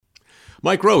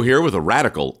Mike Rowe here with a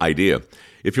radical idea.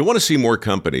 If you want to see more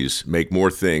companies make more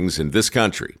things in this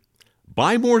country,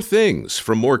 buy more things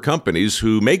from more companies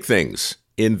who make things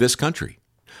in this country.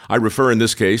 I refer in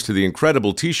this case to the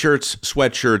incredible t-shirts,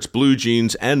 sweatshirts, blue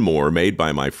jeans, and more made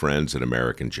by my friends at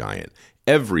American Giant.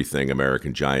 Everything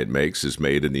American Giant makes is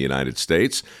made in the United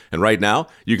States. And right now,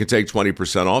 you can take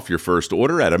 20% off your first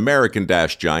order at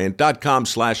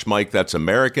american-giant.com/Mike. That's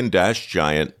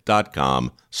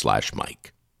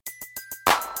american-giant.com/Mike.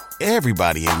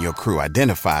 Everybody in your crew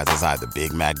identifies as either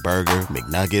Big Mac Burger,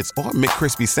 McNuggets, or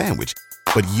McCrispy Sandwich.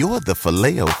 But you're the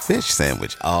Filet-O-Fish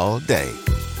Sandwich all day.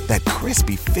 That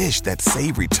crispy fish, that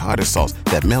savory tartar sauce,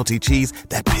 that melty cheese,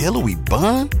 that pillowy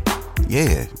bun.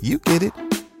 Yeah, you get it.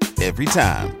 Every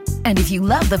time. And if you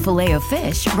love the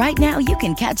Filet-O-Fish, right now you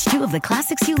can catch two of the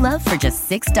classics you love for just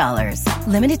 $6.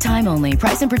 Limited time only.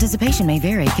 Price and participation may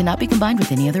vary. Cannot be combined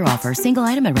with any other offer. Single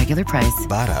item at regular price.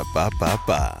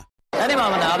 Ba-da-ba-ba-ba. Any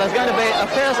moment now, there's going to be a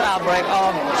fierce outbreak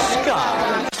of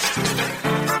ska.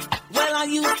 Well, I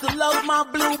used to love my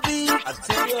blue beat. I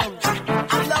tell you,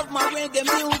 I love my reggae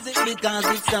music because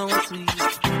it sounds sweet.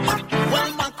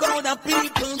 Well, my crowd of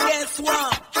people, guess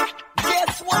what?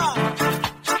 Guess what?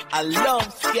 I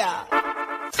love ska.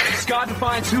 Ska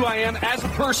defines who I am as a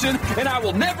person, and I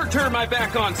will never turn my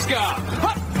back on ska.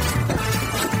 Huh!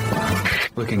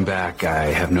 Looking back, I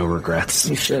have no regrets.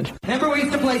 You should. Remember we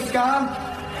used to play ska?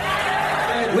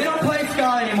 We don't play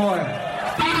ska anymore. We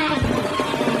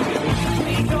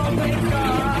don't play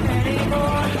ska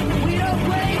anymore. We don't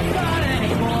play ska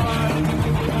anymore.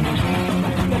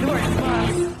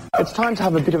 It's time to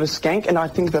have a bit of a skank, and I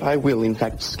think that I will, in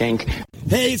fact, skank.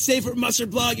 Hey, it's Dave from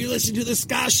Mustard Blog. You're listening to the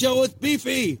Ska Show with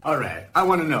Beefy. All right, I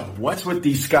want to know, what's with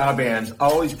these ska bands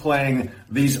always playing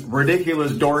these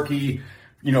ridiculous, dorky,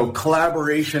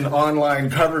 collaboration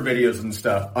online cover videos and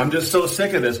stuff? I'm just so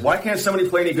sick of this. Why can't somebody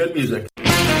play any good music?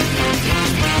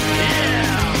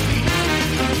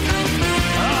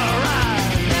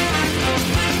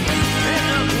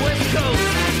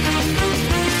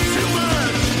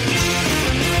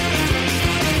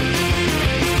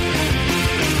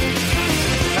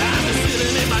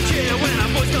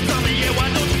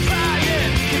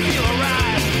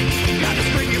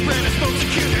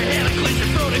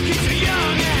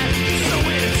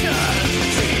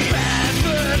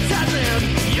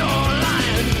 You're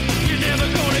lying. You never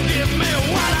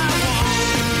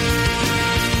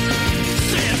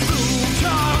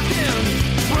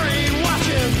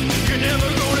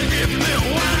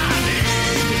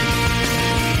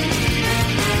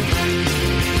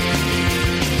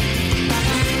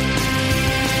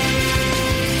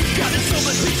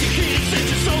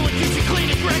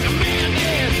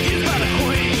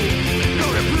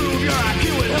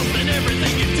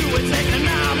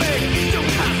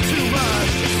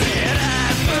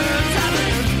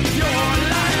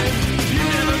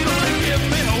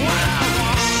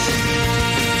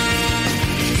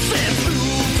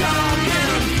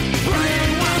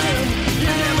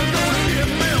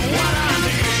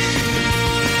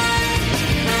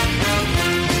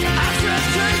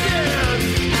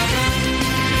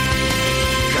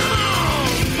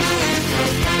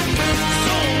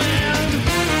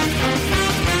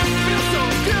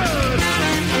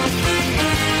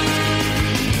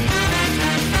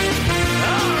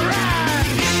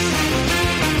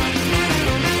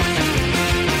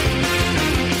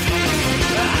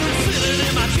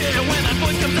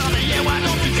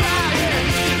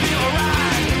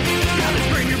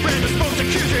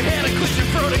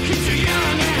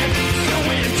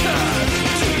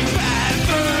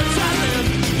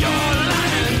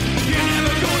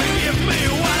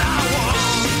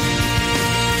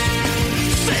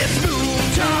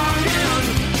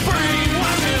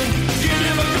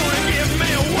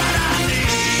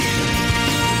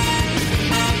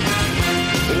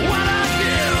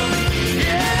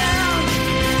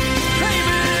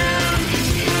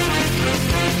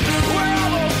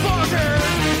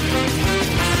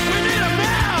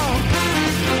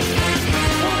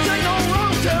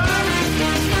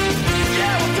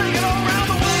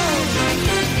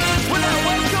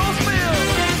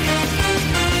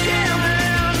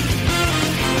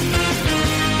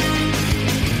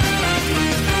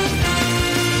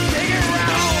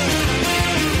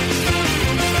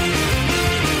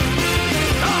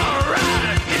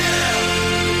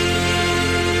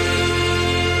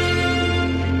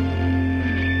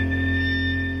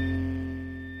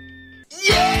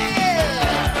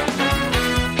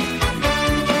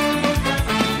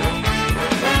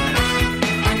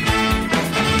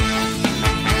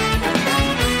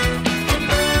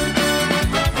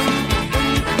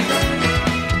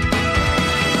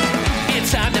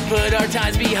put our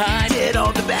times behind. Get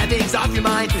all the bad things off your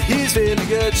mind. He's feeling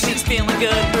good, she's feeling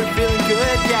good, we're feeling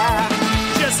good, yeah.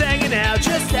 Just hanging out,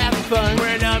 just having fun,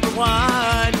 we're number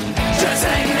one. Just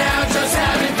hanging out, just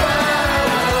having fun.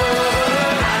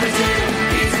 I'm a dude,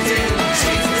 he's a dude,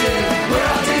 she's a dude, we're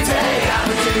all dudes, hey.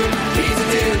 I'm a dude, he's a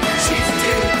dude, she's a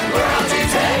dude, we're all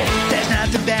dudes, hey. There's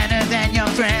nothing better than your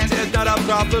friends. There's not a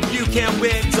problem you can't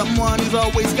win. Someone who's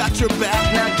always got your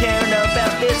back, not caring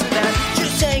about this or that.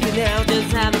 Just hanging out,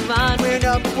 just having fun, we're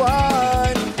number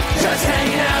one. Just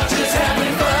hanging out, just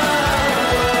having fun.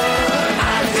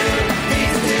 I'm a dude,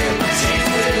 he's a dude, she's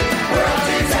a dude, we're all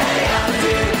dudes, hey. I'm a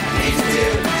dude, he's a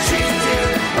dude, she's a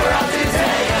dude, we're all dudes,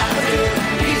 hey. I'm a dude,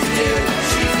 he's a dude,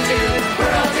 she's a dude,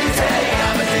 we're all dudes, hey.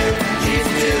 I'm a dude, he's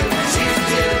a dude, she's a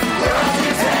dude, we're all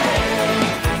dudes, hey.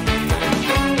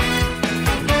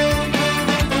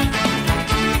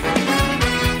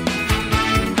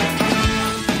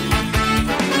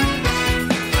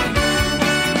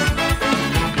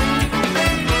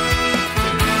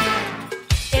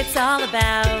 It's all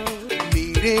about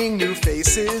meeting new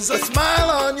faces, a smile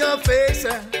on your face,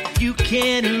 you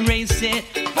can't erase it.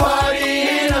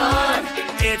 Partying on,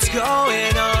 it's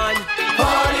going on.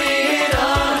 Partying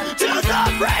on till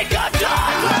the break of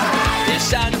dawn. It's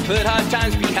time to put hard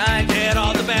times behind. Get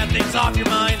all the bad things off your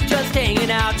mind. Just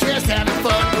hanging out, just having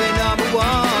fun. We're number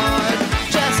one.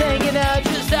 Just hanging out,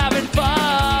 just having fun.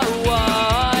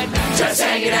 Just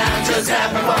hanging out, just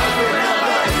having fun. We're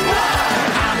number one.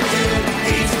 I'm a dude,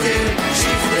 he's a dude,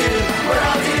 she's a dude, we're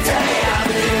all dudes, hey. I'm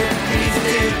a dude, he's a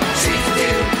dude, she's a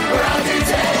dude, we're all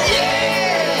dudes, hey.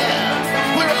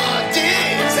 Yeah, we're all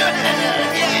dudes,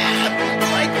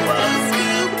 yeah. Like one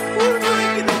scoop, we're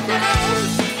breaking it down.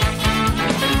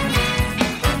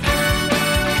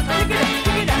 Pick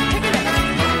it up.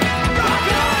 Rock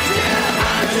on, yeah.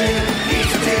 I'm a dude,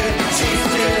 he's a dude, she's a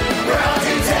dude, we're all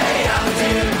dudes, hey. I'm a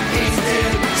dude, he's a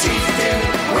dude, she's a dude,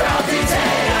 we're all dudes,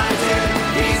 hey. I'm a dude,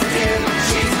 he's a dude,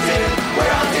 she's a dude,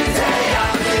 we're all dudes, hey.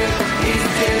 I'm a dude, he's a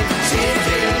dude, she's a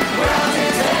dude, we're all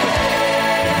dudes, hey.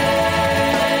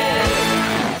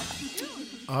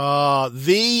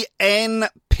 The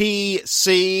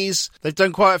NPCs. They've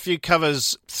done quite a few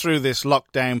covers through this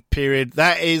lockdown period.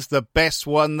 That is the best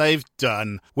one they've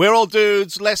done. We're All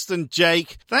Dudes, Less Than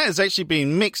Jake. That has actually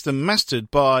been mixed and mastered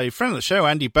by a friend of the show,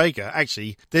 Andy Baker.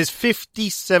 Actually, there's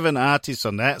 57 artists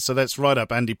on that, so that's right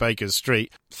up Andy Baker's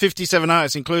street. 57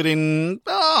 artists, including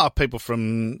people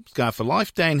from Ska for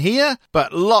Life down here,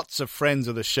 but lots of friends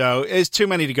of the show. There's too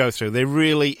many to go through. There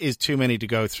really is too many to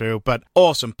go through, but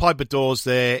awesome. Piper Dawes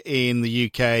there in the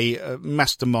UK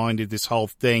masterminded this whole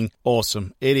thing.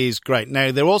 Awesome. It is great.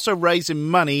 Now, they're also raising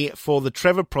money for the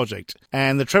Trevor Project,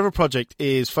 and the Trevor Project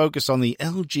is focused on the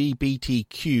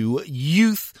LGBTQ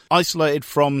youth isolated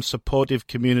from supportive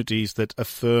communities that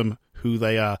affirm who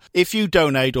they are. If you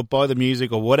donate or buy the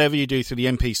music or whatever you do through the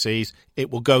NPCs,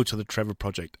 it will go to the Trevor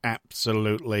Project.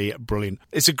 Absolutely brilliant.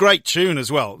 It's a great tune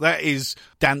as well. That is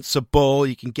danceable.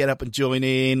 You can get up and join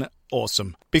in.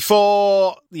 Awesome.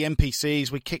 Before the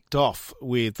NPCs, we kicked off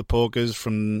with the Porkers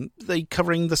from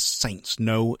covering the Saints.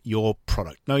 Know Your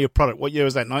Product. Know Your Product. What year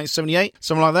was that? 1978?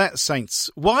 Something like that.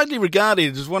 Saints. Widely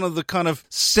regarded as one of the kind of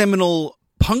seminal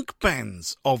punk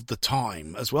bands of the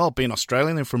time as well, being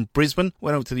Australian and from Brisbane,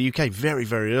 went over to the UK very,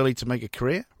 very early to make a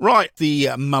career. Right, the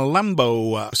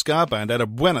Malambo ska band out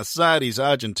of Buenos Aires,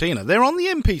 Argentina. They're on the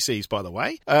NPCs, by the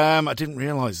way. I didn't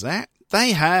realise that.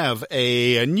 They have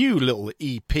a new little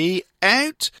EP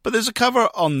out, but there's a cover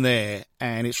on there,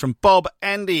 and it's from Bob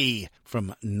Andy from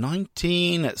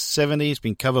 1970. It's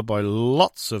been covered by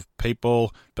lots of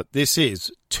people, but this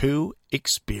is To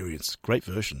Experience. Great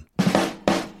version.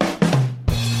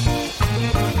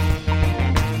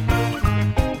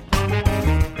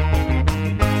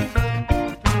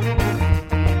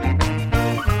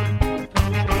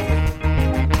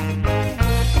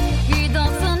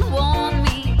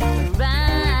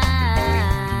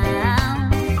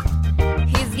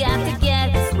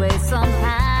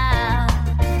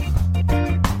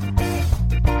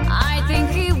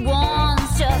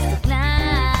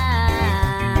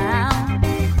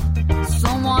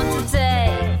 Someone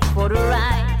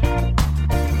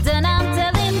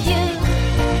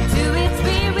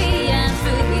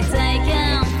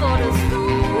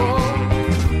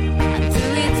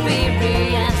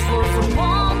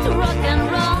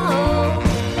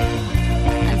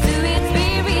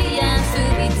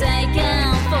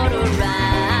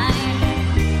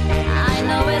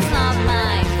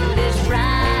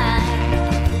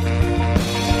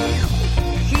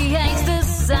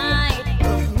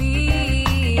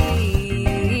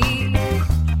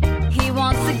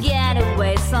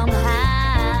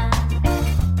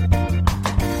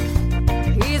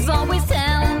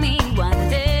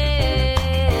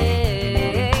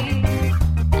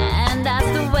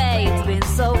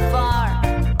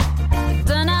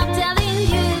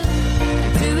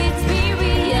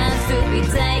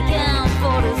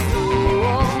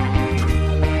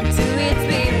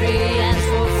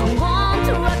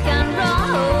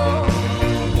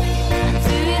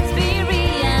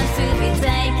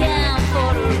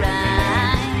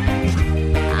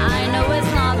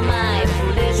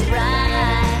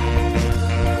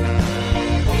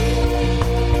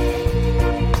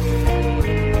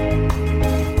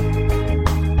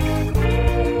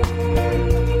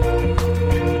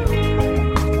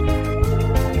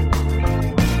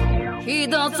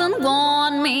doesn't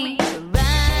want me around.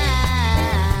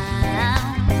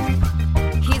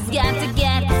 He's got to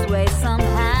get his way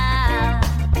somehow.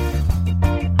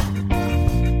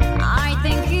 I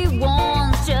think he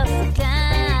wants just a clown,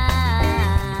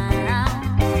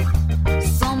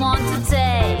 someone to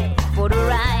take for the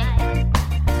ride.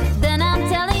 Then I'm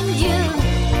telling you,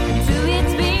 to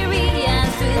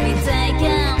experience, to be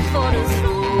taken for the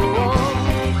stroll,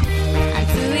 and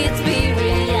to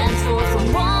experience for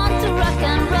someone to rock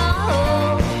and roll.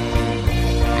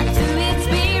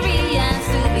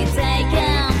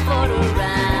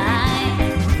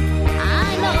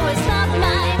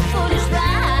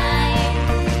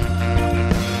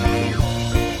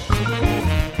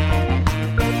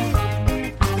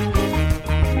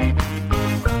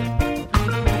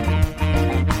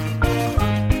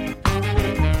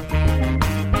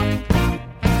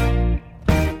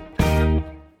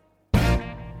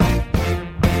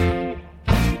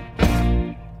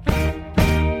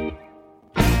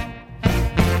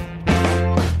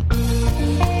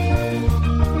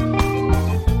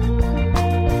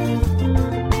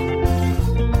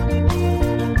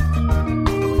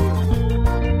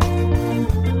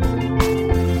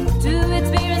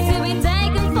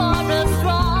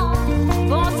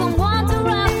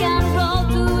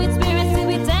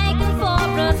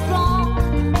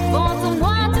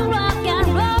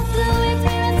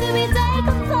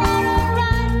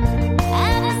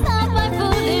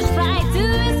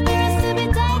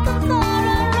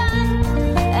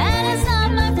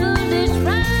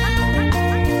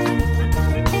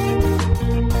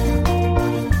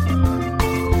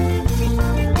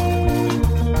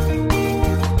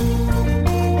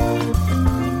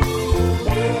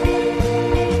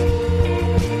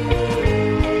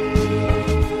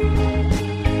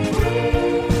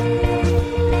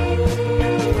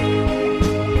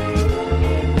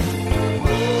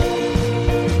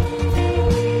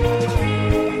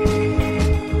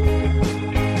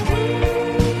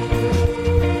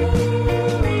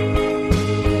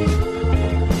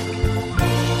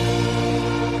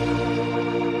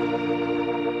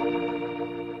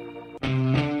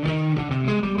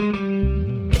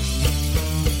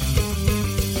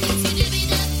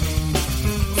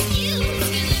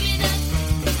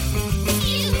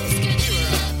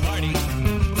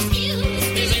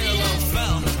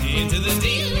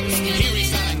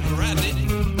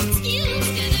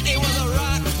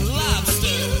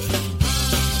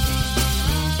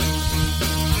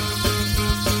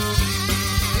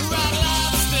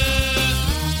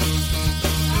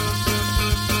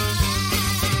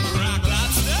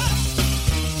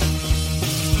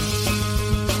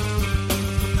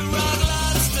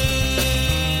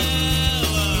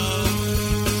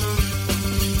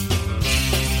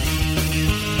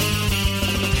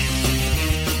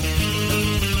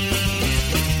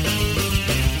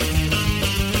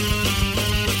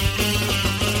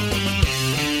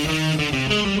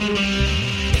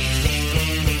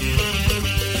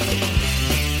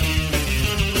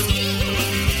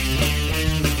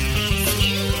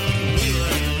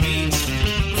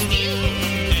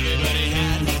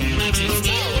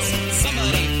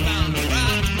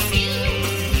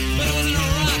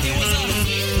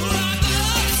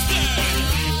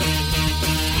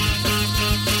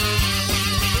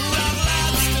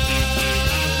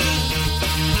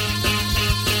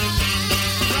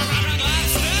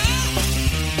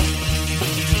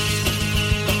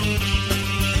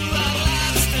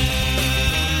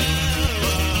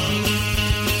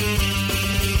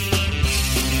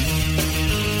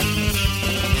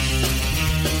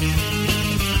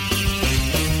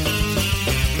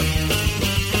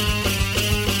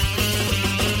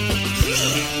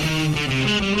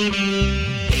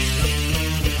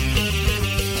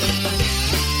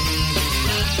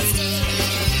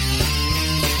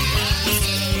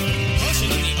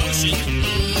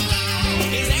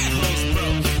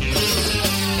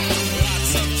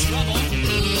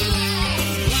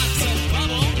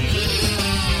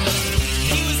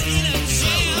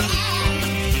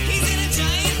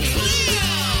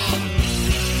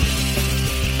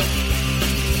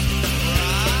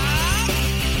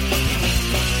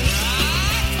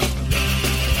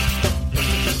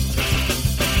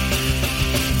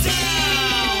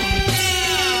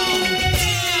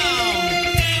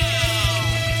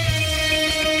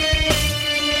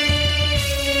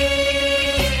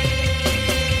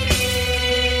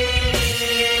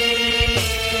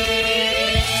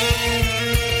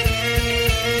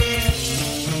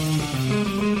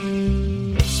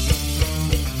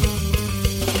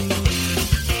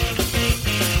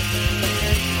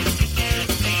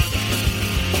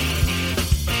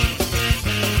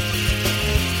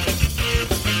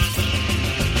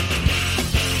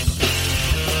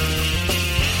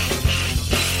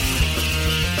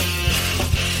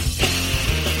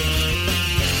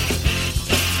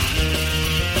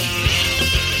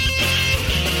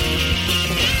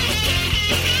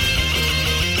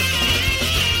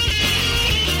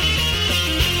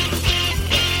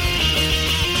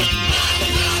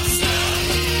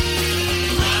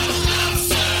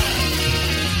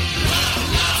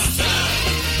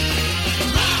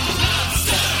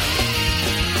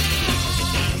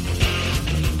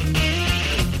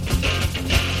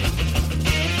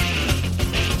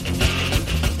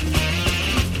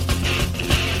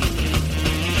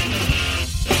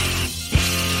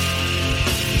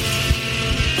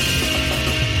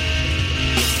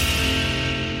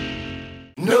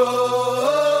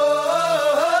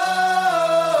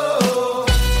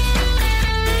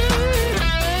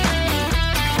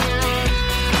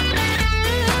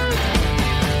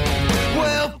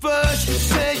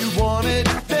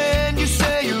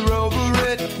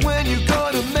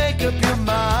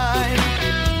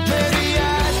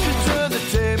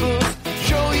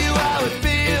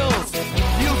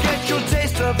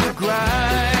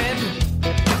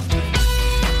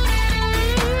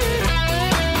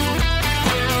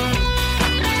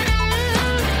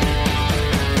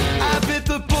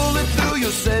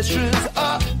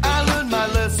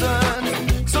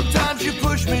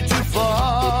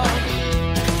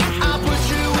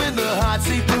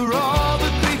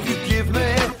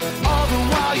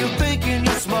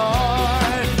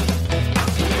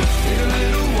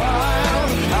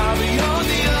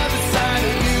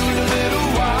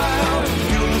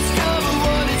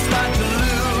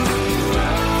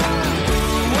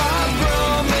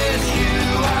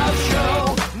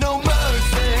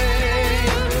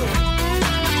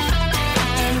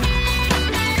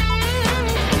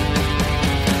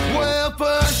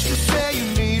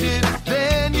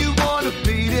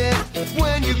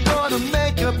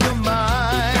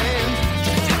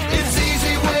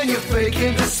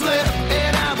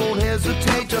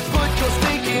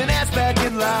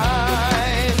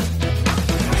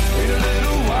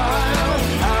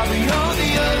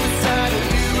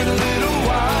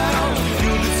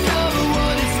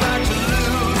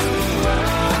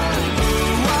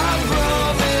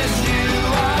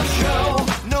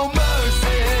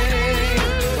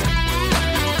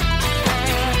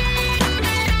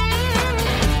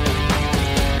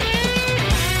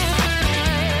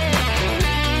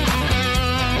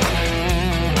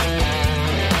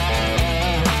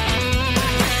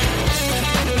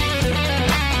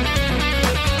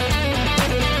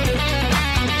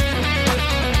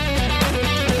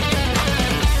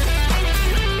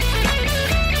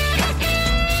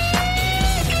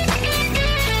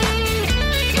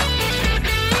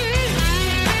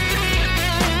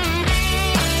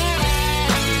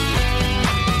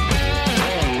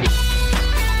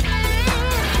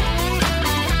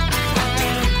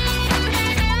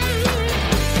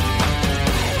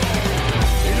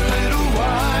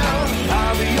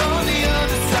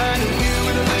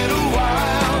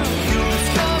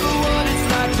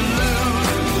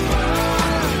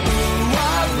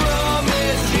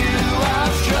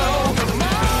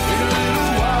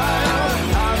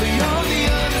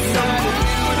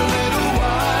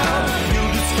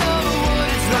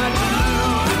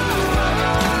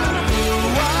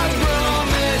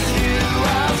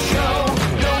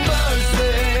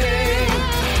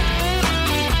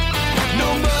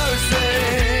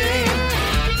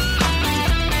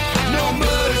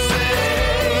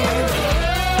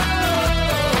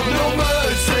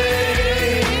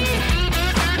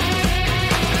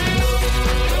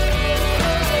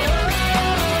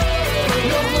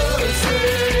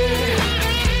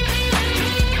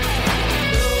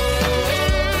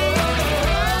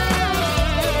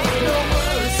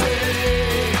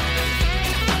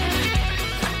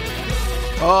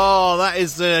 that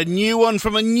is the new one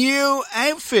from a new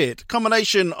outfit.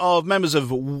 Combination of members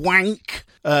of Wank,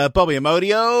 Bobby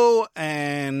Amodio,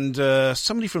 and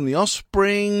somebody from The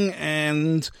Offspring,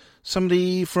 and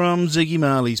somebody from Ziggy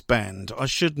Marley's band. I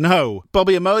should know.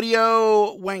 Bobby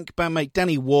Amodio, Wank bandmate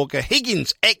Danny Walker,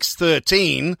 Higgins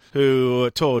X13, who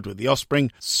toured with The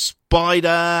Offspring,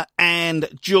 Spider, and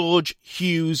George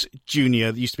Hughes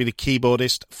Jr., that used to be the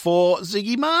keyboardist for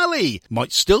Ziggy Marley.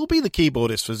 Might still be the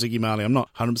keyboardist for Ziggy Marley, I'm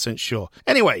not 100% sure.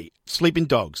 Anyway, Sleeping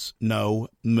Dogs, No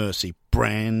Mercy.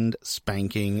 Brand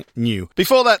spanking new.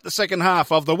 Before that, the second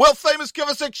half of the world-famous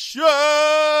cover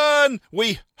section,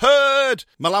 we heard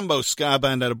Malambo ska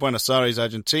band out of Buenos Aires,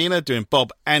 Argentina, doing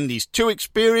Bob Andy's Too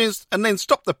Experienced, and then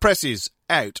Stop the Presses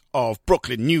out of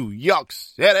Brooklyn, New York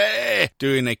City,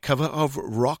 doing a cover of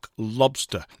Rock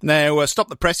Lobster. Now, Stop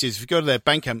the Presses, if you go to their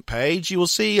Bandcamp page, you will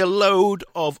see a load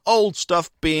of old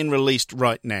stuff being released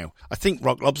right now. I think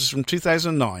Rock Lobster's from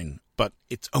 2009. But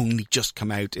it's only just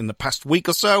come out in the past week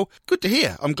or so. Good to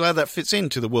hear. I'm glad that fits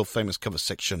into the world-famous cover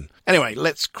section. Anyway,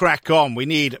 let's crack on. We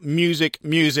need music,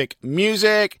 music,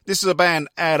 music. This is a band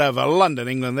out of London,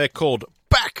 England. They're called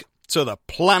Back to the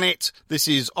Planet. This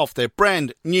is off their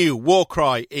brand new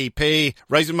Warcry EP,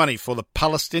 raising money for the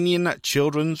Palestinian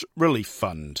Children's Relief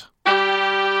Fund.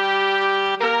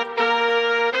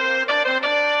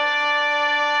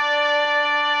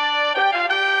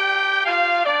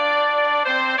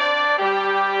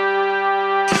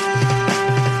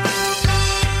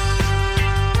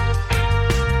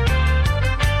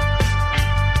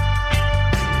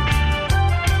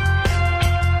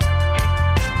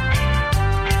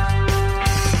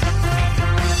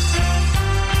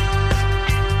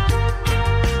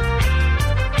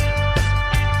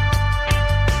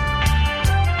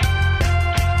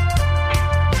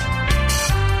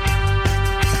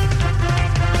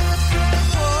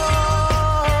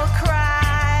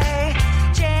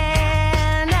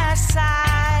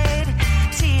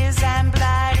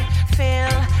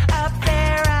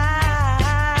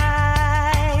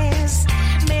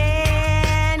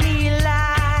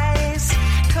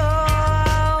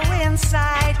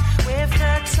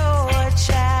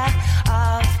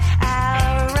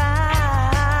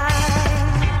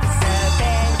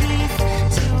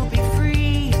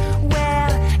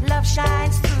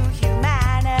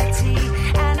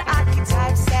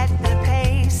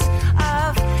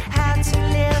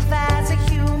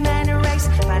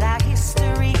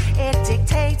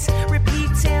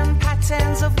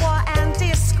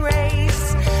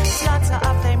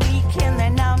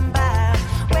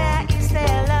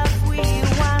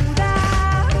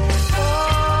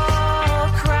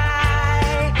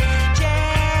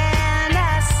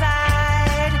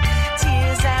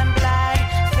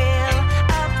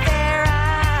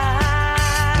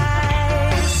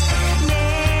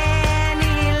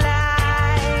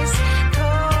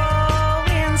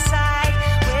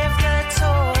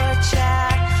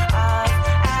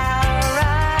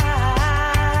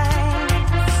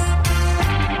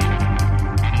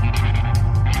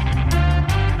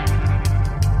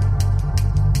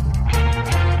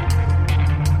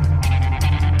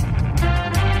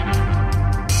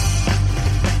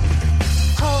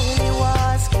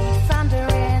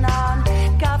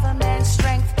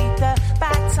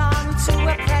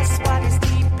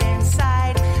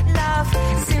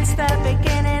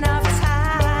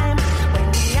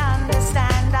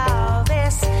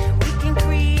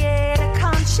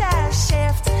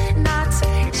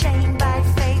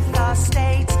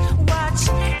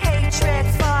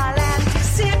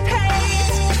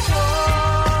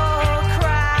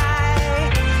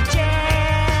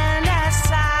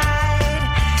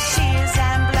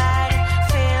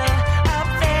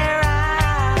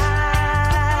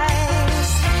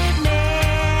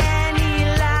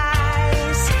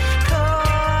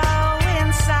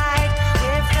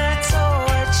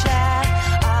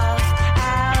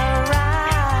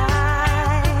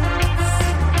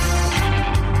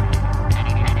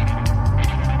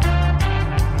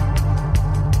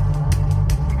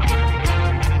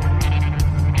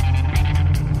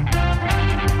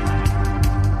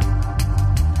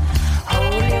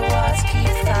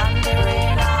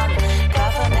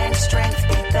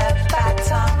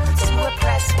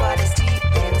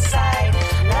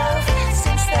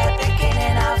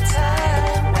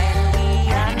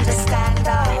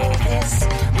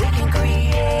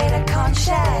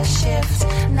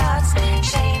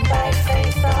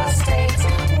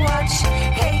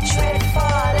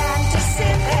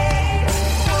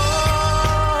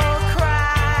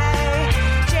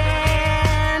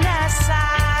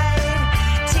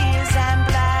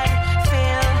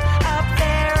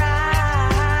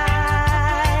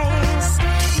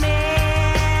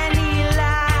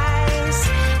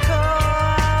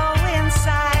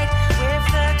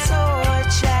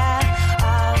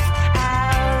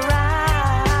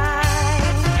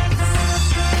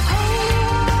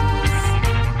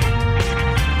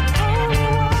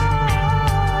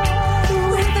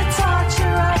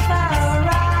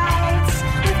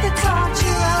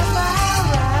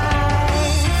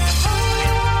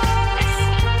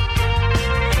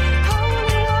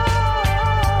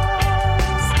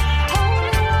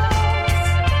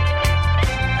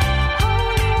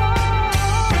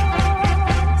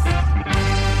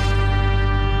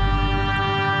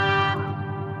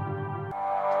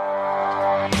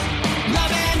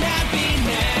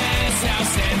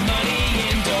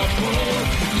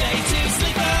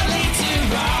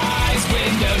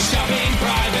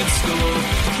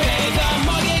 pay the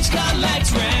mortgage, collect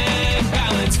rent,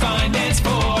 balance finance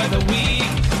for the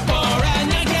week. Pour a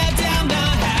nightcap down the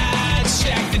hatch,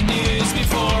 check the news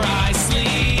before I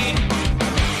sleep.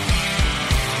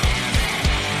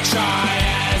 Try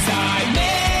as I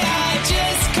may, I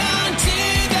just can't do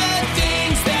the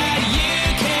things that you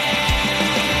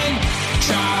can.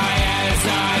 Try as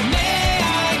I may,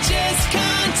 I just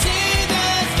can't do the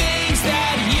things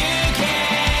that you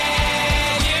can.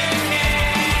 You can.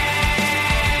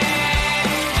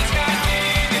 Just can't do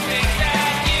the things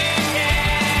that you can.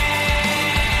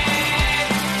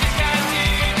 Just can't do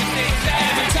the things that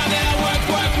every time that I work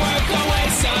away,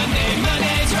 Sunday,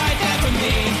 Monday's right there for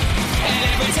me. And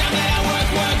every time that I work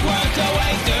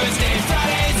away, Thursday,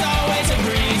 Friday's always a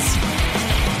breeze.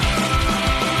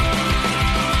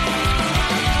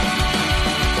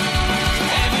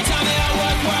 Every time that I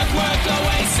work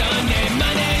away, Sunday,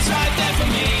 Monday's right there for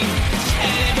me.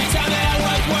 And every time that I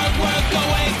work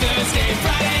away, Thursday,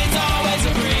 Friday's always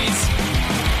a breeze.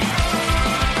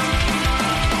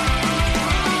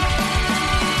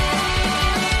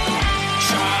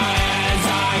 Try as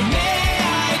I may,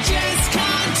 I just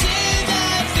can't do the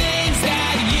things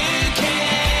that you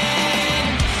can.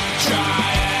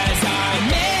 Try as I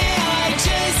may, I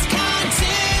just can't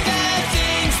do the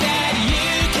things that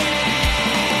you can.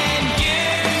 You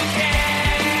can.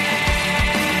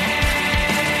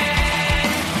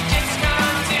 Just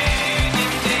can't do the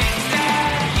things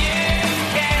that you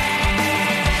can.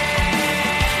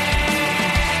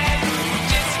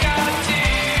 Just can't do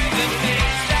the things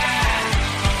that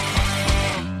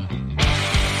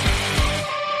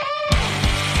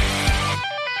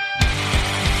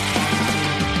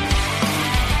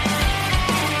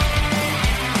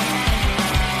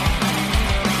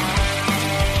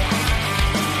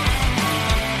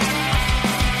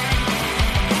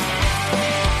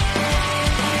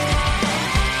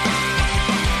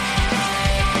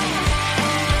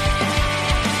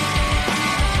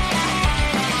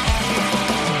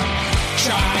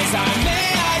try as I may,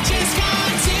 I just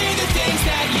can't do the things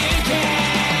that you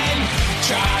can.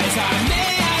 Try as I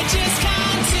may, I just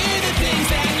can't do the things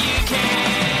that you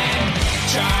can.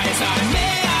 Try as I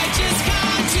may, I just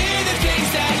can't do the things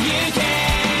that you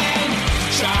can.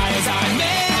 Try as I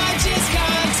may, I just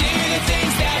can't do the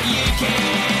things that you can.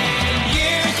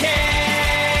 You can.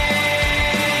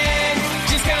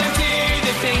 Just can't do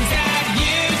the things that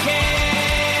you can.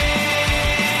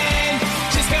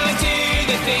 Just can't do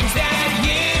the things that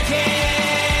you can.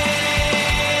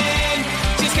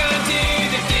 Just can't do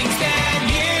the things that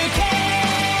you can.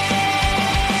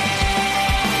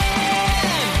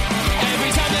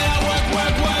 Every time that I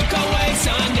work away,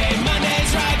 Sunday,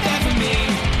 Monday's right there for me.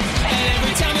 And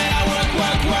every time that I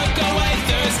work away,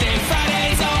 Thursday,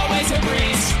 Friday's always a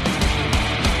breeze.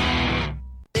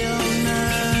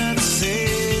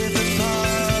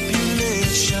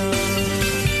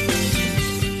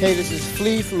 Hey, this is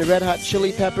Flea from the Red Hot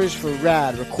Chili Peppers for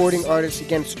RAD, Recording Artists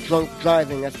Against Drunk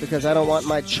Driving. That's because I don't want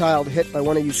my child hit by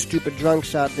one of you stupid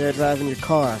drunks out there driving your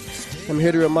car. I'm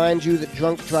here to remind you that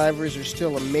drunk drivers are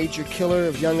still a major killer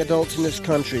of young adults in this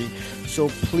country. So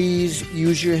please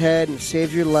use your head and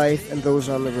save your life and those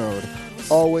on the road.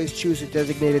 Always choose a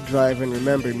designated driver, and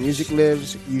remember, music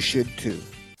lives, you should too.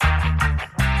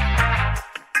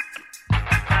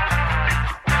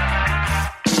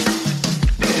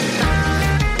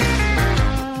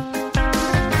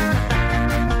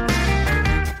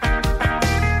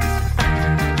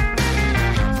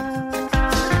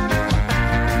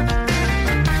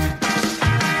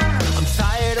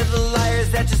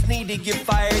 To get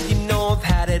fired, you know I've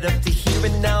had it up to here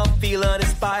and now I feel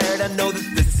uninspired. I know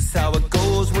that this is how it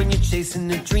goes when you're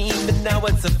chasing a dream, but now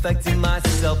it's affecting my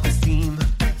self-esteem.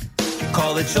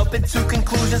 Call it jumping to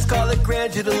conclusions, call it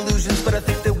grandeur delusions, but I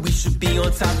think that we should be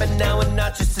on top and now and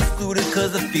not just excluded,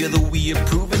 cause I feel that we have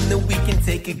proven that we can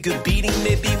take a good beating.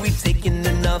 Maybe we've taken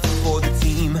enough for the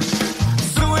team.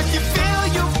 So if you feel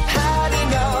you've had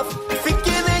enough,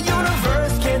 thinking the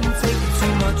universe can't take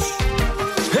too much,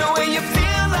 and when you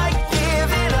feel like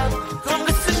giving up, don't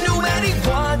listen to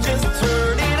anyone, just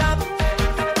turn it up.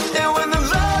 And when the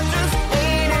love just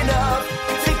ain't enough,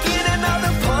 taking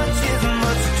another punch is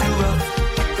much too rough.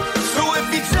 So if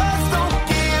you just don't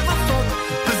give a fuck,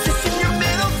 position your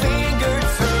middle finger,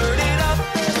 turn it up.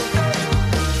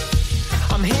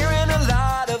 I'm hearing a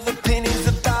lot of opinions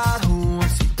about who I'm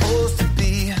supposed to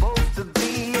be,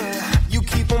 yeah.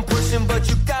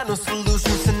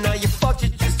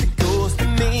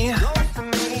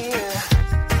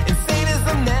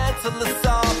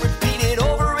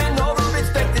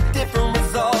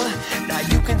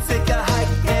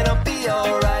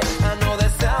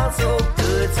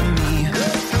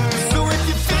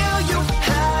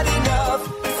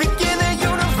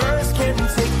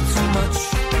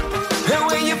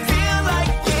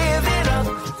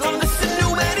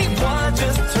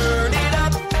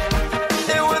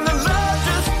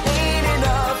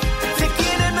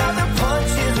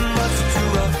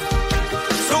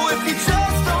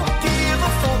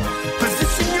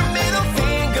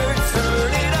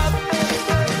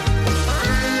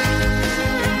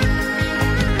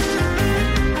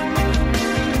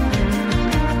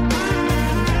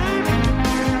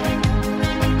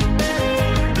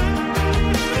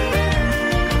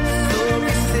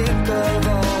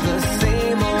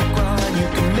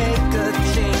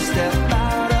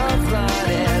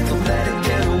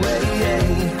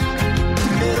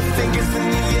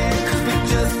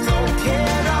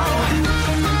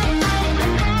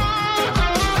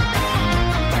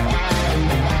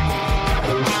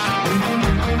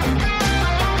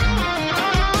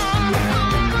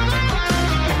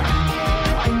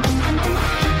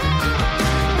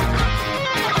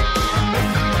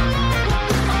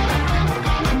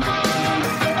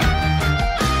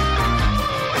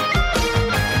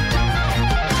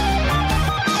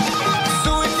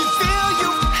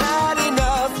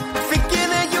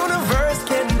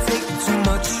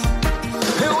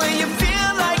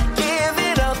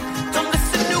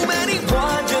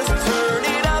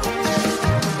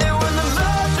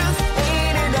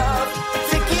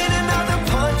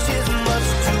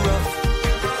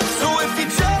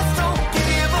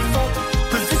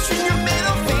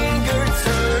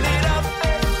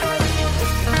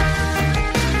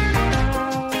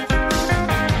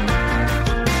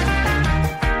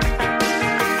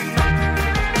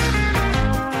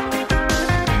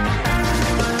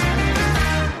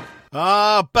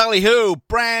 are Ballyhoo,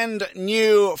 brand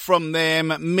new from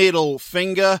them, Middle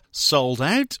Finger, sold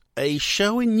out a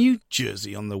show in New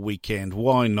Jersey on the weekend.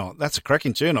 Why not? That's a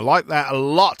cracking tune. I like that a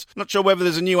lot. Not sure whether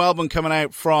there's a new album coming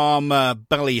out from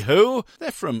Ballyhoo.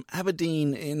 They're from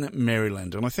Aberdeen in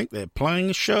Maryland, and I think they're playing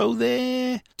a show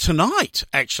there tonight,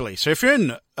 actually. So if you're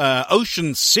in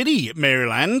Ocean City,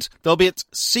 Maryland, they'll be at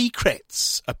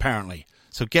Secrets, apparently.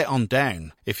 So get on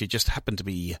down if you just happen to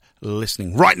be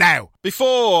listening right now.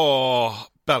 Before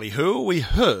Ballyhoo, we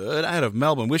heard out of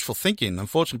Melbourne, Wishful Thinking.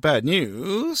 Unfortunately, bad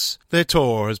news. Their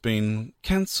tour has been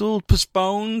cancelled,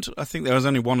 postponed. I think there was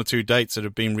only 1 or 2 dates that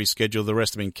have been rescheduled. The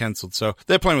rest have been cancelled. So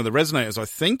they're playing with the Resonators, I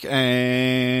think,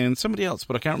 and somebody else,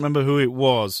 but I can't remember who it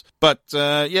was. But,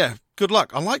 yeah. Good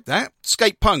luck. I like that.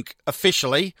 Skate Punk,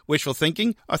 officially, Wishful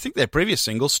Thinking. I think their previous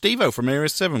single, Steve-O from Area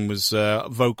 7, was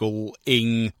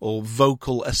vocal-ing, or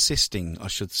vocal assisting, I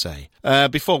should say.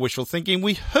 Before Wishful Thinking,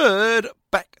 we heard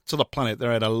Back to the Planet.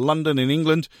 They're out of London in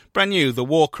England. Brand new, the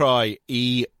War Cry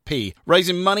EP.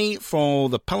 Raising money for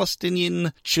the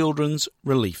Palestinian Children's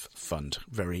Relief Fund.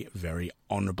 Very, very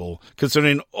honourable,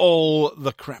 considering all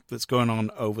the crap that's going on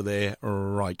over there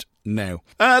right now.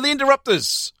 The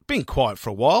Interrupters, been quiet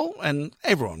for a while, and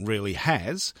everyone really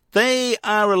has. They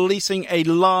are releasing a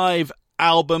live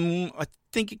album. I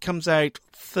think it comes out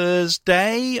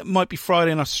Thursday, might be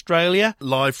Friday in Australia.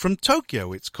 Live from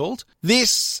Tokyo, it's called.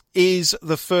 This is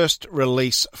the first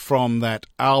release from that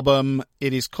album.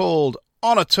 It is called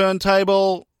On a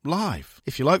Turntable Live.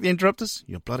 If you like the Interrupters,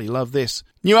 you'll bloody love this.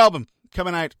 New album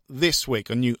coming out this week,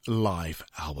 a new live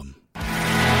album.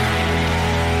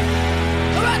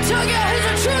 Alright, Tokyo, here's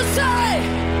a true side.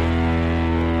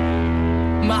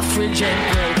 My fridge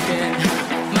ain't broken,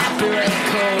 my beer ain't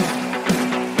cold,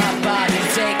 my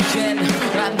body's aching,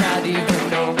 I'm not even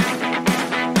know.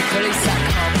 Police are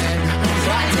coming,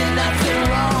 finding nothing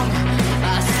wrong.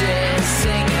 I sit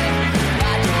singing,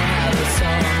 I don't have a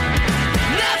song.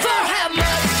 Never had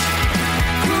much,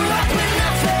 grew up with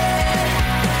nothing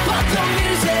but the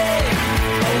music.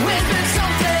 Always been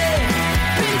something,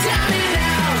 been down and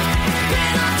out,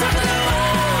 been on top of the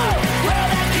world, world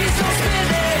that keeps on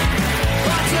spinning.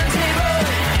 Watch the table,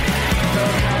 no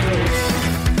habits,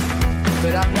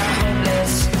 but I'm not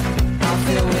homeless. I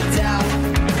feel with doubt,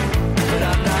 but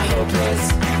I'm not hopeless.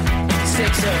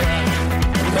 Sticks are up,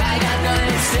 I got nothing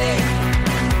to say.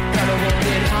 Never won't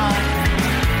get hot,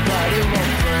 but it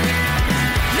won't break.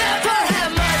 Never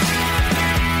had much,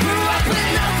 grew up with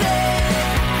nothing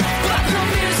but the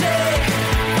music.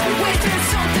 Always been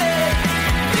something,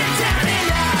 been down and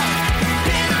out,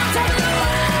 been on top of the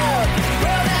world,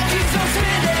 world that keeps on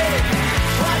spinning.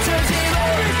 Watch the team,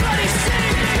 everybody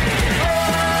sing.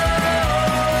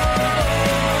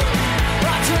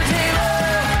 Watch the team,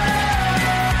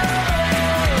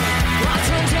 watch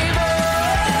the team,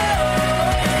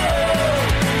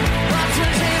 watch the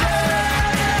team.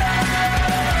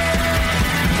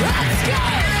 Let's go.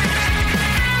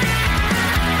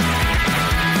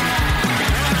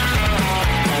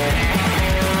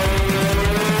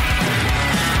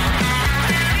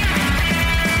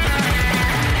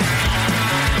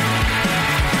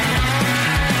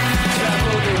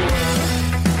 Travel the world,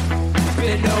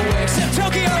 been nowhere except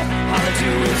Tokyo. All I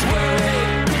do is worry,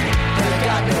 but I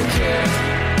got no care.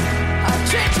 I've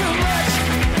drank too much,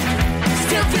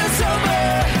 still feel sober.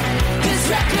 This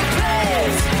record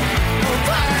plays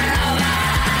over and over.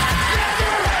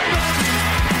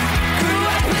 Grew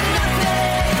up with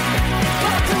nothing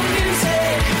but the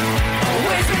music.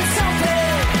 Always been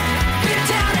something, been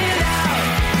down and out,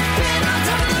 been on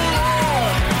top of the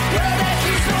world, world that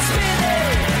keeps on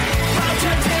spinning. Round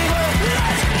turntable,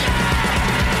 let's go.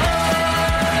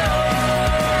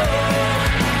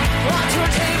 Watch your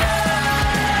table,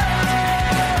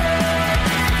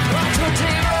 watch your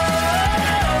table,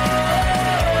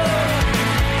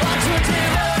 watch your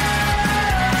table.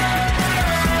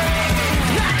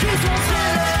 That keeps on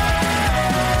spinning,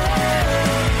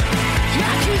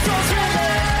 that keeps on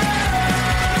spinning,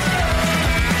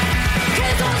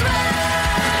 keeps on spinning.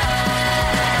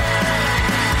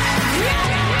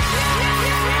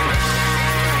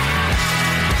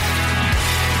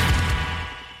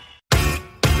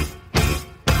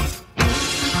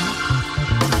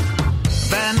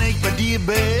 Wenn ich bei dir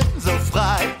bin, so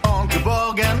frei und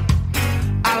geborgen,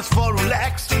 alles voll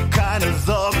relaxed, keine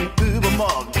Sorgen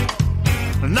übermorgen.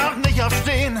 Noch nicht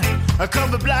aufstehen,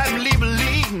 komm, wir bleiben lieber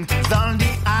liegen, sollen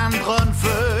die anderen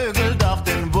Vögel doch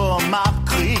den Wurm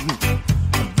abkriegen.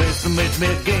 Willst du mit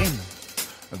mir gehen?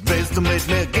 Willst du mit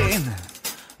mir gehen?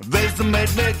 Willst du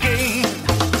mit mir gehen?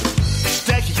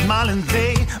 Stech ich mal in den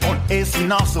See und ist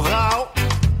noch so rau.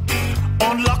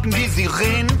 und locken die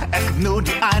Sirenen, es gibt nur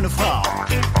die eine Frau.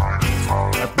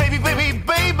 Baby, Baby,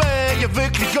 Baby, ja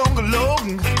wirklich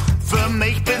ungelogen. Für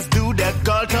mich bist du der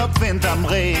Goldtopf hinterm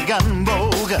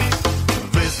Regenbogen.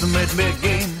 Willst du mit mir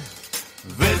gehen?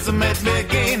 Willst du mit mir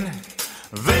gehen?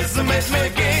 Willst du mit mir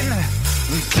gehen?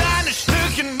 Ein kleines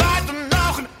Stückchen weiter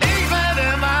noch und ich werde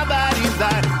immer bei dir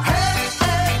sein. Hey,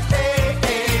 hey, hey,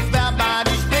 hey, wer bei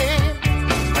dir steht?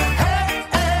 Hey,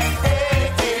 hey,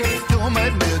 hey, hey, willst du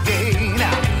mit mir gehen?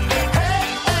 Hey, hey,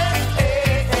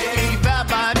 hey, hey, wer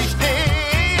bei dir steht?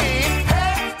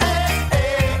 Hey, hey,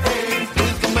 hey, hey,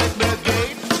 willst du mit mir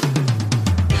gehen?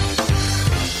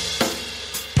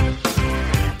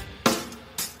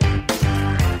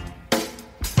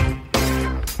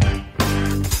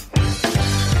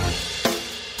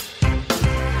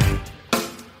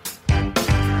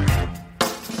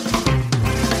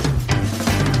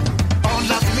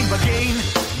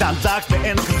 Dann sagst mir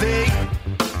ins Gesicht,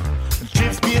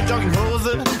 Chips, Bier,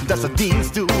 Jogginghose, das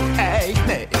verdienst du echt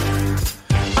nicht.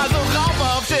 Also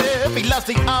rauf aufs Schiff, ich lass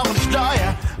dich auf und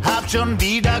steuer. Hab schon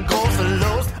wieder große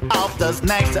Lust auf das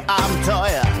nächste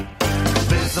Abenteuer.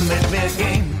 Willst du mit mir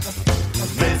gehen?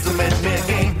 Willst du mit mir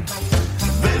gehen?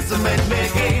 Willst du mit mir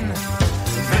gehen?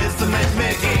 Willst du mit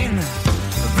mir gehen?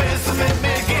 Willst du mit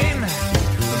mir gehen?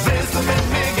 Willst du mit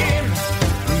mir gehen?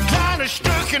 Ein kleines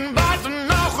Stückchen weiter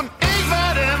noch und ich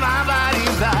werde immer bei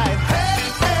dir sein. Hey,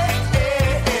 hey,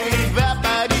 hey, hey, ich werd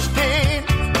bei dir stehen.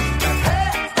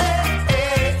 Hey, hey,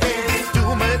 hey, hey, willst du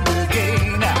mit mir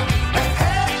gehen? Hey,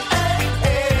 hey,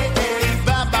 hey, hey, ich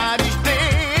werd bei dir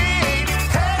stehen.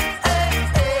 Hey, hey,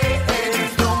 hey, hey,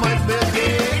 willst du mit mir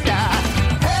gehen?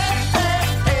 Hey, hey,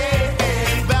 hey, hey,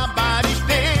 ich werd bei dir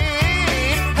stehen.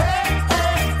 Hey,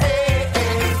 hey, hey,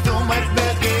 hey, willst du mit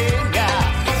mir gehen? Hey,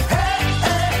 hey,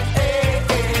 hey,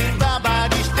 hey, ich werd bei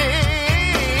dir stehen.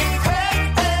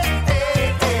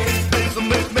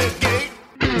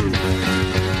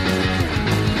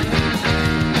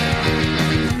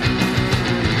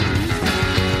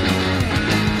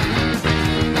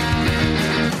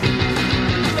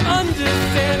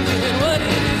 Understanding what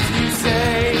it is you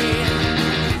say.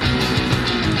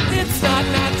 It's not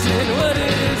matching what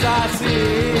it is I see.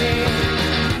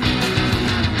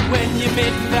 When you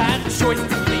made that choice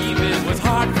to leave, it was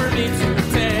hard for me to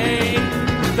take.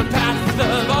 The path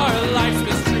of our lives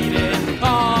mistreated,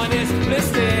 honest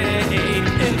mistake.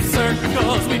 In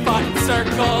circles, we fought in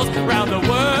circles around the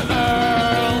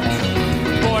world.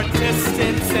 More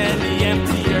distance and the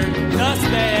emptier the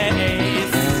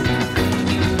space.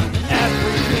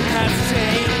 Everything has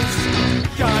changed,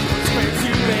 gone from square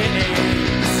to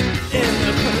base. In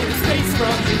the clear space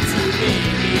from you to me,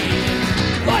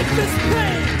 life is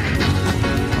pain.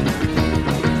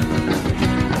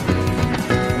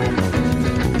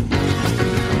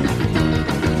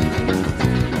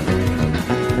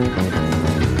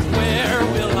 Where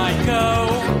will I go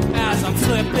as I'm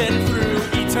slipping through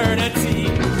eternity?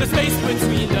 The space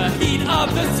between the heat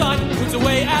of the sun moves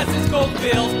away as its gold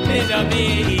fills into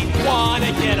me.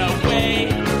 Wanna get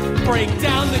away, break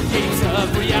down the gates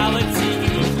of reality.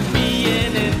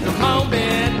 Being in the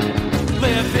moment,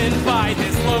 living by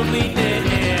this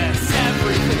loneliness.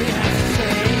 Everything has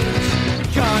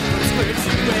changed, gone from square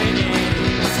to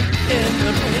waves. In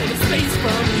the plane of space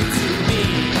from you to me,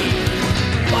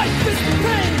 life is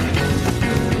pain.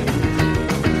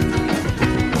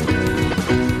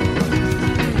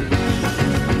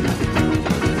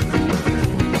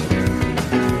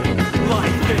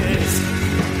 Life is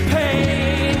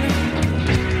pain.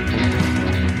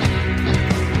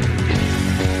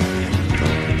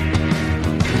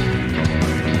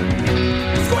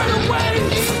 Square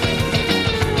waves.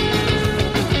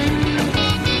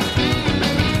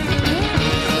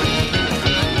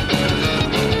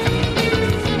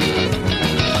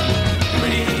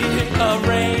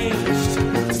 Rearranged,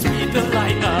 sweet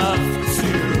delight of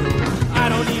two. I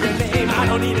don't need a name, I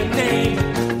don't need a name.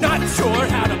 Not sure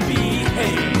how to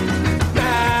behave.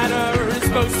 Matter is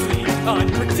mostly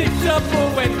unpredictable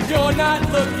when you're not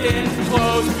looking.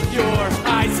 Close your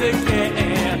eyes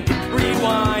again.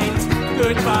 Rewind,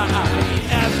 goodbye.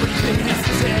 Everything has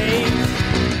changed.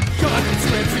 Gone from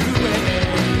square to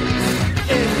waves.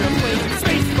 In the plane of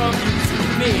space from you to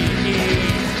me.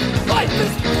 Life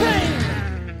is pain.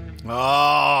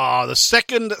 Ah, the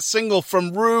second single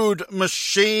from Rude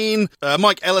Machine.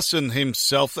 Mike Ellison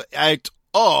himself out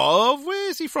of, where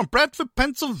is he from? Bradford,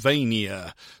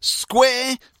 Pennsylvania.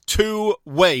 Square Two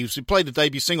Waves. We played the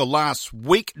debut single last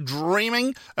week,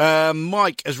 Dreaming.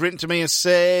 Mike has written to me and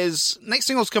says, next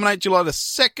single's coming out July the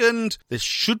 2nd. There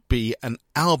should be an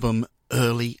album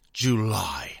early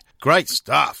July. Great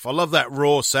stuff. I love that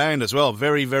raw sound as well.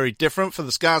 Very, very different for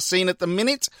the ska scene at the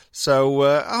minute.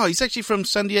 So, he's actually from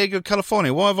San Diego,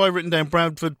 California. Why have I written down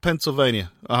Bradford,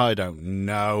 Pennsylvania? I don't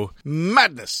know.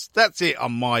 Madness. That's it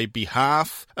on my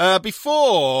behalf.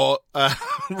 Before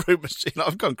Root Machine,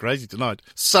 I've gone crazy tonight.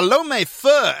 Salome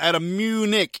Fur out of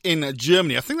Munich in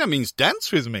Germany. I think that means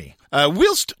dance with me.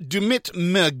 Whilst Du mit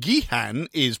mir gehen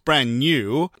is brand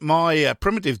new, my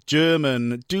primitive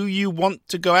German, do you want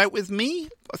to go out with me?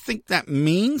 I think that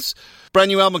means. Brand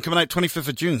new album coming out 25th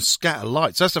of June, Scatter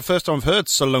Lights. That's the first time I've heard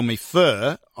Salome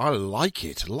Fur. I like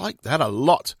it. I like that a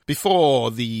lot.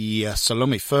 Before the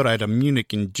Salome Fur out of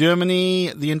Munich in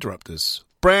Germany, The Interrupters.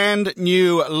 Brand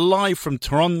new live from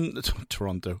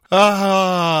Toronto.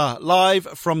 Live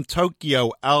from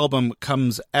Tokyo album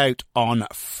comes out on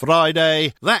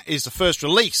Friday. That is the first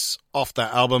release off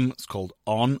that album. It's called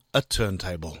On a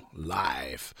Turntable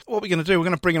Live. What are we going to do? We're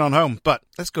going to bring it on home, but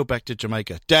let's go back to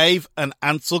Jamaica. Dave and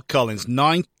Ansel Collins,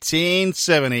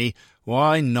 1970.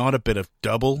 Why not a bit of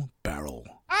double barrel?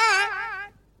 I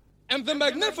am the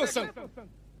magnificent.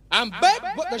 I'm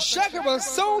back with the shaker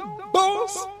soul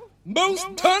boss. Most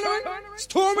thundering,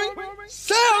 storming,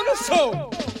 sound of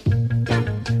soul.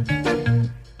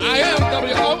 I am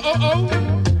W-O-O-O,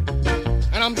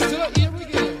 and I'm still here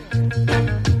again.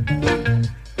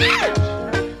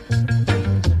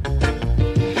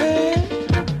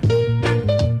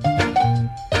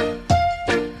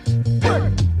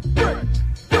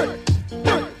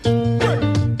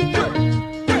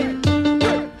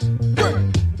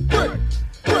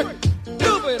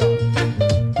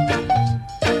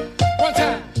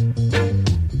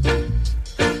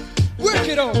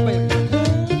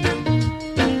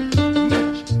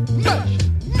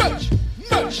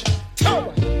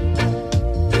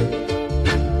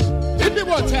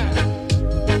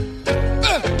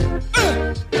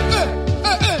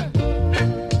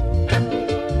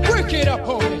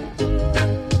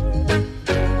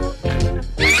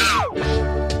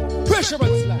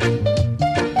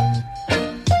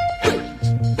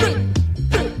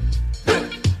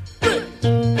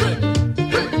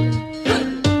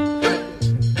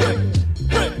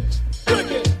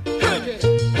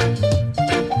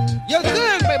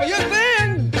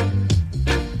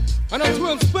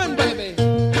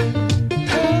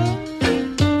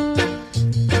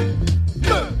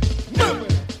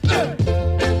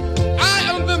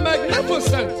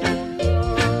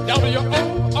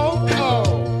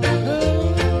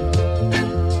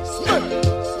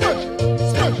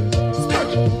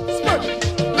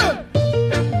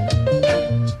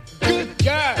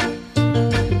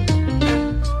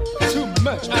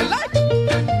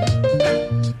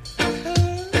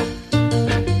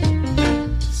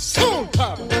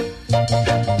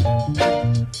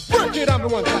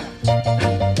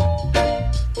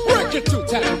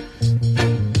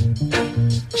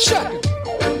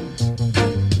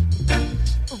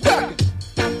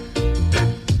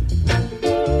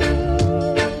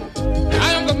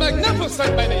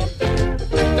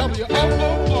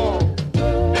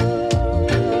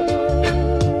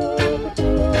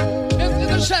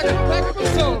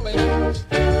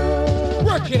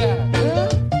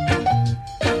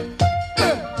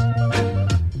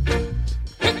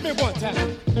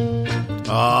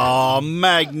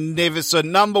 Magnificent.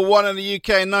 Number one in the UK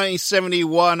in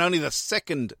 1971. Only the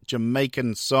second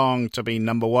Jamaican song to be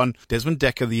number one. Desmond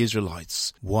Dekker, The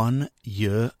Israelites. 1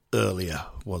 year earlier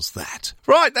was that.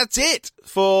 Right, that's it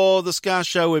for the Ska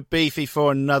Show with Beefy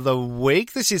for another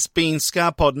week. This has been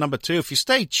Ska Pod number 2. If you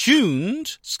stay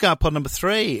tuned, Ska Pod number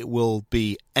 3 will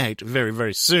be out very,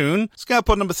 very soon. Ska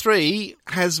Pod number 3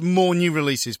 has more new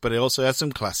releases, but it also has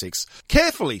some classics,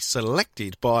 carefully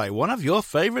selected by one of your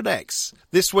favourite acts.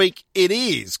 This week it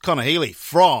is Connor Healy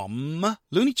from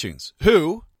Looney Tunes,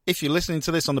 who, if you're listening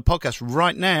to this on the podcast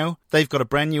right now, they've got a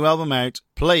brand new album out.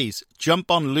 Please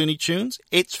jump on Looney Tunes.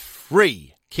 It's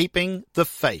free. Keeping the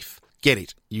Faith. Get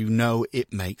it. You know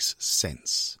it makes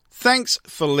sense. Thanks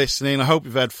for listening. I hope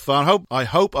you've had fun. I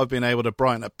hope I've been able to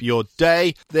brighten up your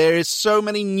day. There is so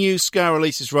many new ska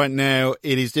releases right now.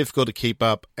 It is difficult to keep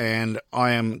up, and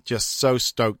I am just so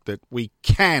stoked that we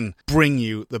can bring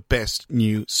you the best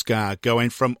new ska going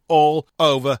from all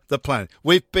over the planet.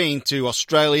 We've been to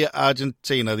Australia,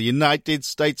 Argentina, the United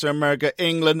States of America,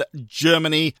 England,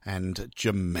 Germany, and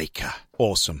Jamaica.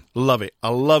 Awesome. Love it. I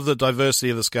love the diversity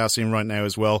of the ska scene right now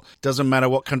as well. Doesn't matter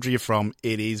what country you're from,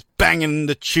 it is banging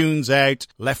the tunes out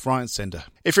left, right and centre.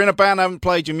 If you're in a band and haven't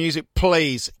played your music,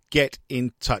 please get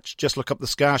in touch. Just look up The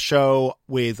Ska Show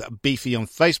with Beefy on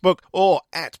Facebook or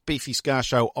at Beefy Ska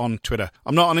Show on Twitter.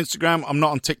 I'm not on Instagram. I'm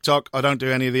not on TikTok. I don't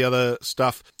do any of the other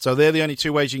stuff. So they're the only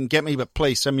two ways you can get me. But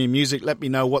please send me music. Let me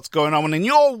know what's going on in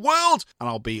your world, and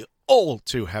I'll be all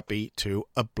too happy to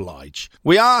oblige.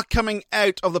 We are coming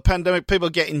out of the pandemic. People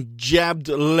getting jabbed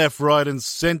left, right and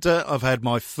centre. I've had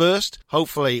my first.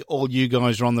 Hopefully all you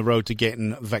guys are on the road to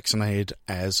getting vaccinated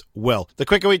as well. The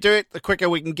quicker we do it, the quicker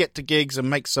we can get to gigs and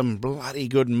make some bloody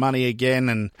good money again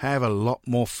and have a lot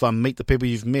more fun. Meet the people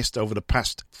you've missed over the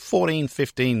past 14,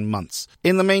 15 months.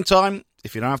 In the meantime,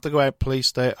 if you don't have to go out, please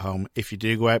stay at home. If you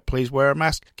do go out, please wear a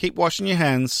mask. Keep washing your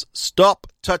hands. Stop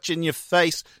touching your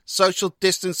face. Social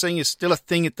distancing is still a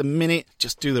thing at the minute.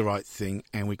 Just do the right thing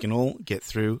and we can all get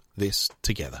through this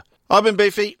together. I've been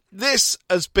Beefy. This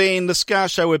has been The Ska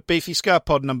Show with Beefy, Ska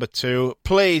Pod number 2.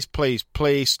 Please, please,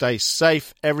 please stay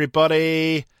safe,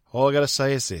 everybody. All I gotta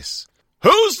say is this.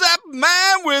 Who's that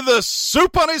man with a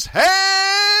soup on his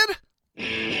head?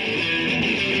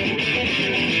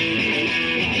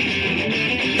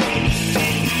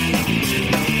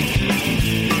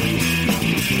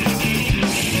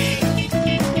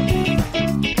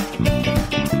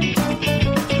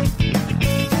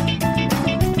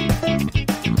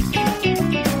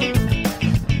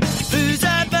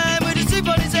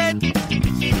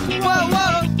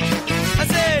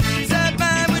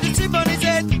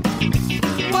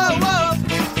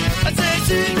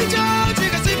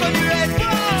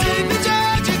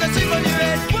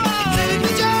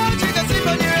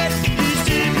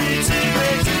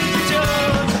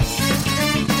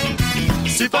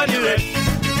 Soup on your head,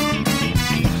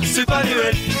 soup on your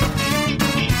head,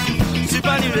 soup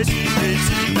on your head,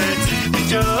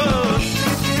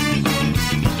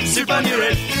 soup on your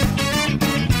head,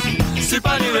 soup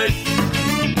on your head,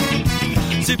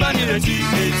 soup on your head,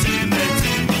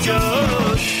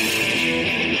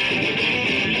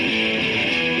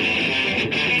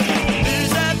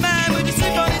 who's that man with the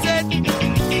soup on his head?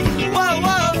 Whoa,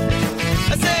 whoa,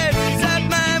 I said, who's that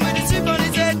man with the soup on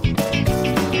his head?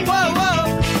 Whoa, whoa.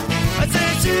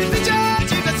 Soup and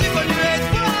George, you got soup on your head.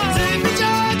 Soup and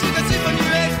George, you got soup on your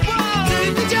head.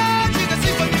 Soup and George, you got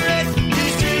soup on your head.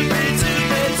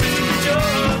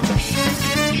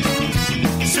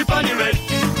 Soup on your head.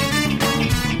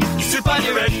 Soup on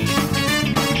your head.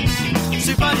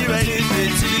 Soup on your head.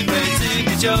 Soup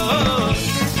and George.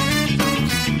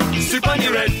 Soup on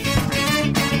your head.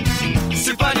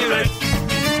 Soup on your head.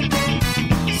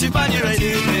 Soup on your head.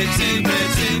 Soup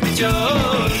and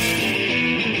George.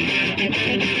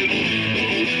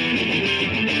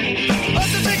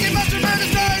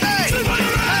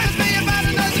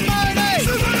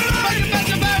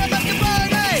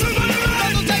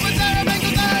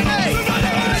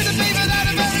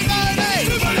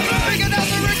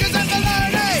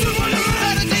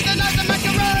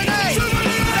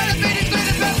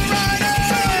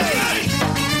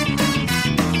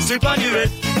 Soup on your head,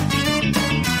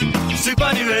 soup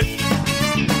on your head,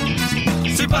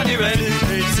 soup on your head,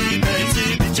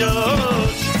 soup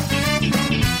George.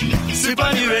 Soup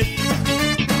on your head,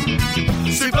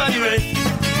 soup on your head,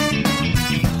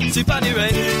 soup on your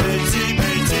head, soup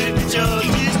George.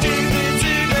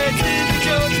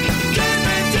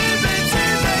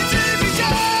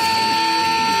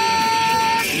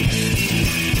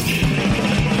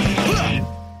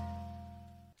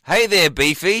 Hey there,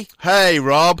 Beefy. Hey,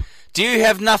 Rob. Do you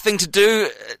have nothing to do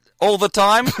all the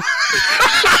time?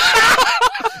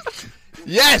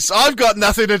 Yes, I've got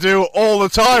nothing to do all the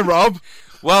time, Rob.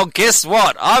 Well, guess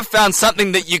what? I've found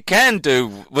something that you can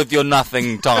do with your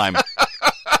nothing time.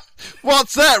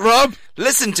 What's that, Rob?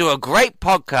 Listen to a great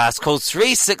podcast called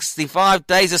 365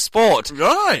 Days of Sport.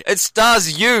 Right. It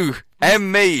stars you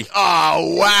and me.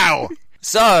 Oh, wow.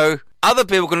 So, other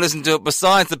people can listen to it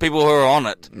besides the people who are on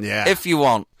it. Yeah. If you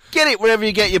want. Get it wherever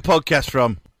you get your podcast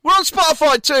from. We're on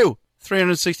Spotify too.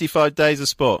 365 Days of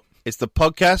Sport. It's the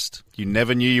podcast you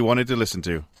never knew you wanted to listen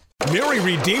to. Mary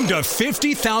redeemed a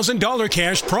 $50,000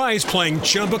 cash prize playing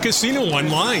Chumba Casino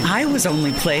online. I was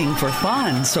only playing for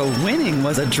fun, so winning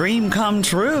was a dream come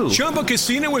true. Chumba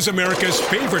Casino is America's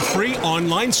favorite free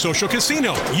online social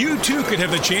casino. You too could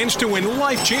have the chance to win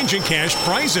life-changing cash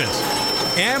prizes.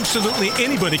 Absolutely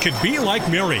anybody could be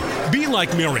like Mary. Be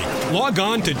like Mary. Log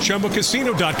on to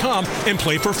ChumbaCasino.com and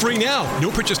play for free now.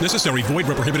 No purchase necessary. Void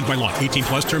where prohibited by law. 18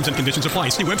 plus terms and conditions apply.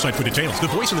 See website for details. The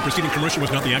voice in the preceding commercial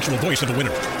was not the actual voice of the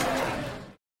winner.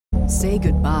 say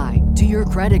goodbye to your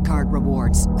credit card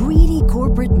rewards. Greedy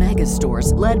corporate mega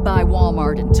stores, led by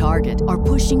Walmart and Target, are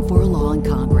pushing for a law in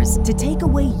Congress to take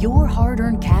away your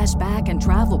hard-earned cash back and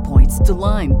travel points to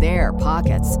line their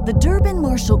pockets. The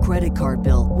Durbin-Marshall credit card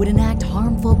bill would enact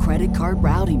harmful credit card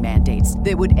routing mandates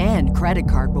that would end credit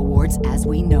card rewards as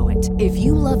we know it. If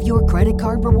you love your credit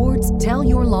card rewards, tell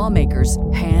your lawmakers,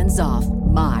 hands off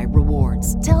my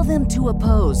rewards. Tell them to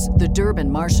oppose the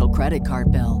Durbin-Marshall credit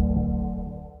card bill.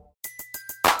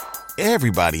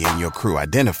 Everybody in your crew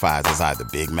identifies as either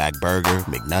Big Mac Burger,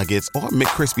 McNuggets, or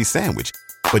McCrispy Sandwich.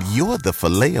 But you're the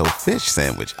Filet-O-Fish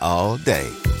Sandwich all day.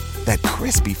 That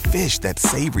crispy fish, that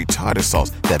savory tartar sauce,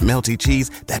 that melty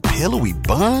cheese, that pillowy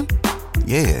bun.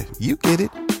 Yeah, you get it.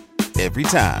 Every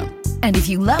time. And if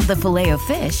you love the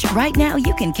Filet-O-Fish, right now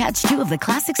you can catch two of the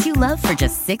classics you love for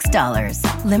just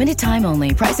 $6. Limited time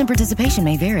only. Price and participation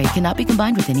may vary. Cannot be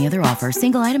combined with any other offer.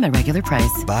 Single item at regular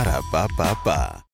price. Ba-da-ba-ba-ba.